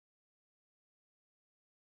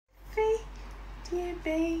Yeah,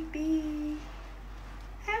 baby.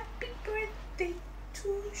 Happy birthday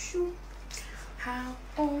to you. How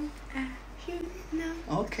old are you now?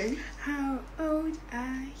 Okay. How old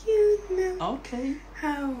are you now? Okay.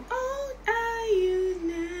 How old are you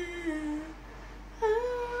now?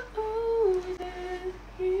 How old are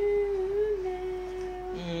you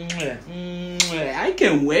now? I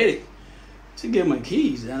can't wait to get my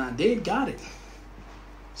keys, and I got it.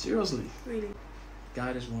 Seriously. Really?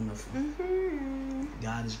 God is wonderful.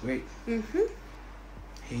 God is great.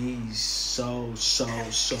 He's so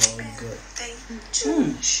good.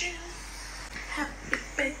 Happy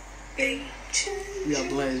birthday to you. We are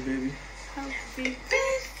blessed, baby. Happy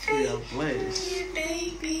birthday, We are blessed. dear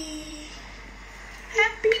baby.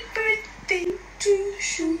 Happy birthday to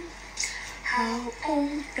you. How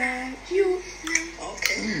old are you now?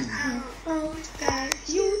 Okay. How old are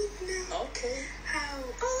you now? Okay. How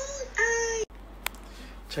old are you?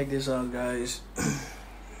 Check this out, guys.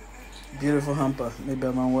 Beautiful hamper made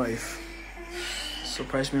by my wife.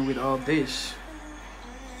 Surprised me with all this.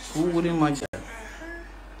 Who wouldn't like that?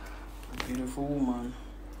 A beautiful woman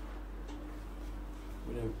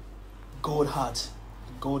with a gold heart,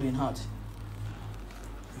 golden heart.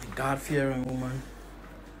 A God-fearing woman.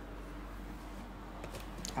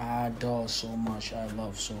 I adore so much. I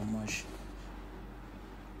love so much.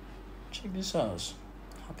 Check this out.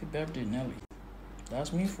 Happy birthday, Nelly.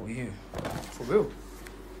 That's me for you. For real.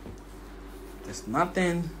 There's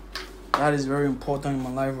nothing that is very important in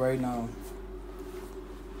my life right now.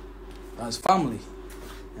 That's family.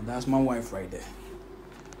 And that's my wife right there.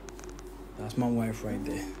 That's my wife right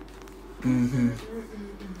there.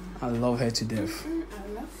 I love her to death. I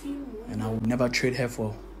love you. And I would never trade her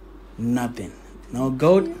for nothing. No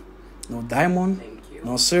gold, no diamond,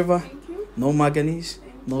 no silver, no manganese,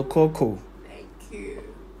 no cocoa. Thank you.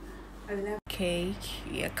 I love cake.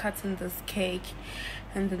 We are cutting this cake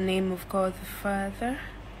in the name of God the Father,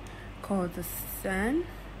 God the Son,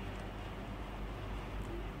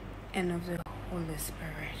 and of the Holy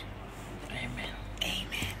Spirit. Amen.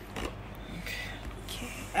 Amen.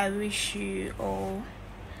 Okay. I wish you all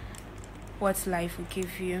what life will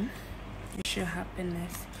give you. Wish you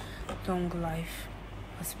happiness, long life,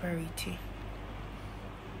 prosperity.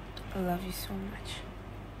 I love you so much.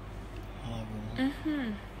 I love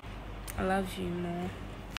you. I love you more.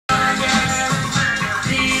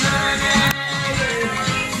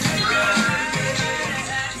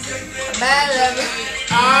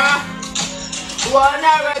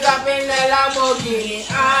 Wanna wake up in the Lamborghini?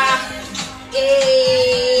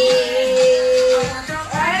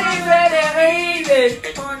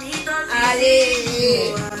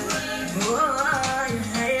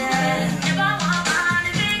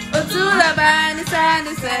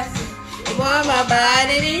 Want my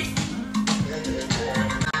body?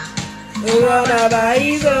 You wanna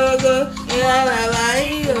buy go? You wanna buy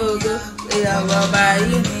go? You wanna buy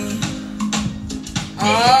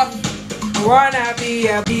wanna be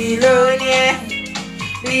a billionaire?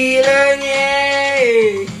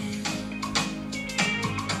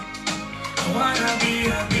 Wanna be a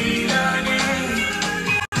billionaire?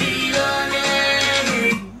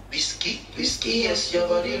 Risky, yes, your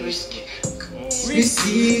body risky.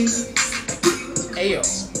 Risky. Hey yo.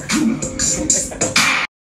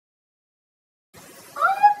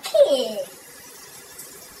 Okay.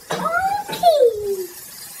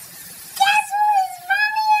 Guess who is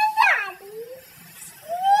mommy and daddy?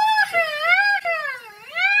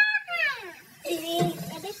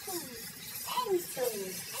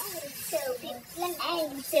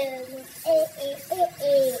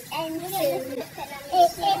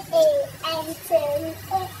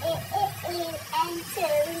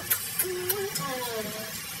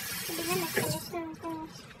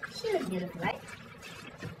 She looks beautiful, right?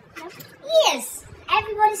 Yes,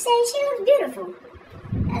 everybody says she looks beautiful.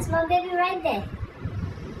 That's my baby right there.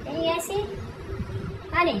 Can you guys see?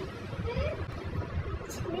 Honey,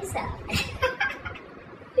 check this out.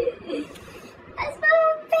 That's my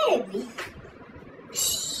baby.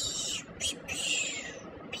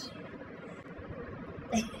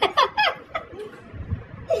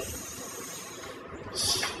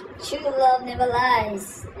 True love never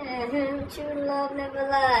lies. True love never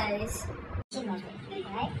lies. She loved it,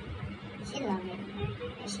 right? She loved it.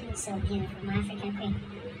 And she was so beautiful, my African queen.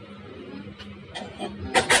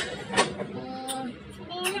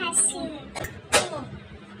 Man, I see it. Oh,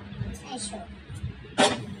 I sure.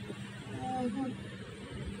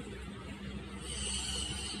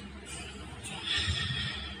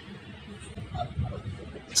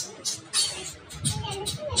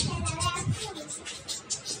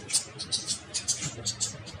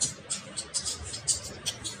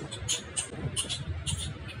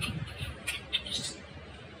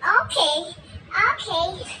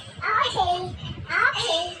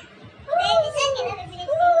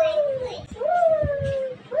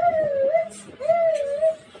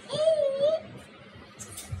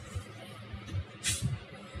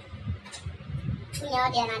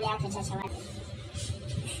 dia na dia chacha wate.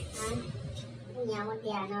 Unya what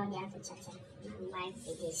dia na dia chacha. My wife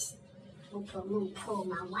did this. Mupo,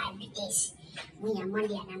 my wife did this. Unya what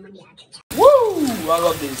dia na dia chacha. Woo! I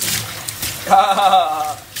love this.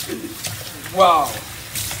 Wow.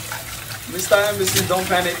 Mr. and Mrs. Don't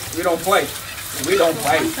panic. We don't play. We don't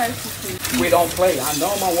play. We don't play. I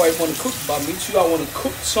know my wife want to cook, but me too. I want to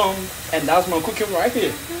cook some, and that's my cooking right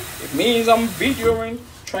here. It means I'm videoing,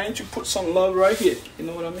 trying to put some love right here. You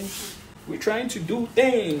know what I mean? We're trying to do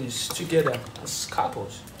things together as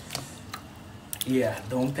couples. Yeah,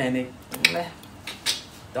 don't panic.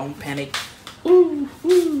 Don't panic. Ooh,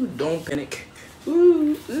 ooh, don't panic.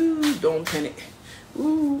 Ooh, ooh, don't panic.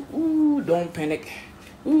 Ooh, ooh, don't panic.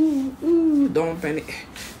 Ooh, ooh, don't panic.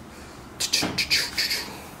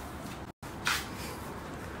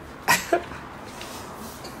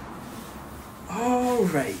 All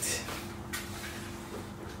right.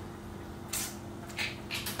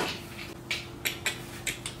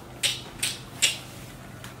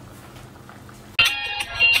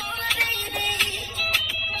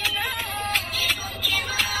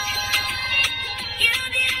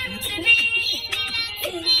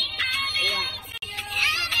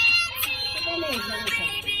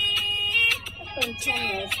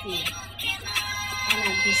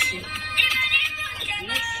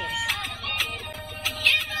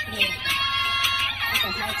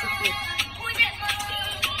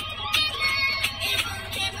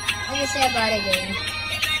 What do you say about it, Dave?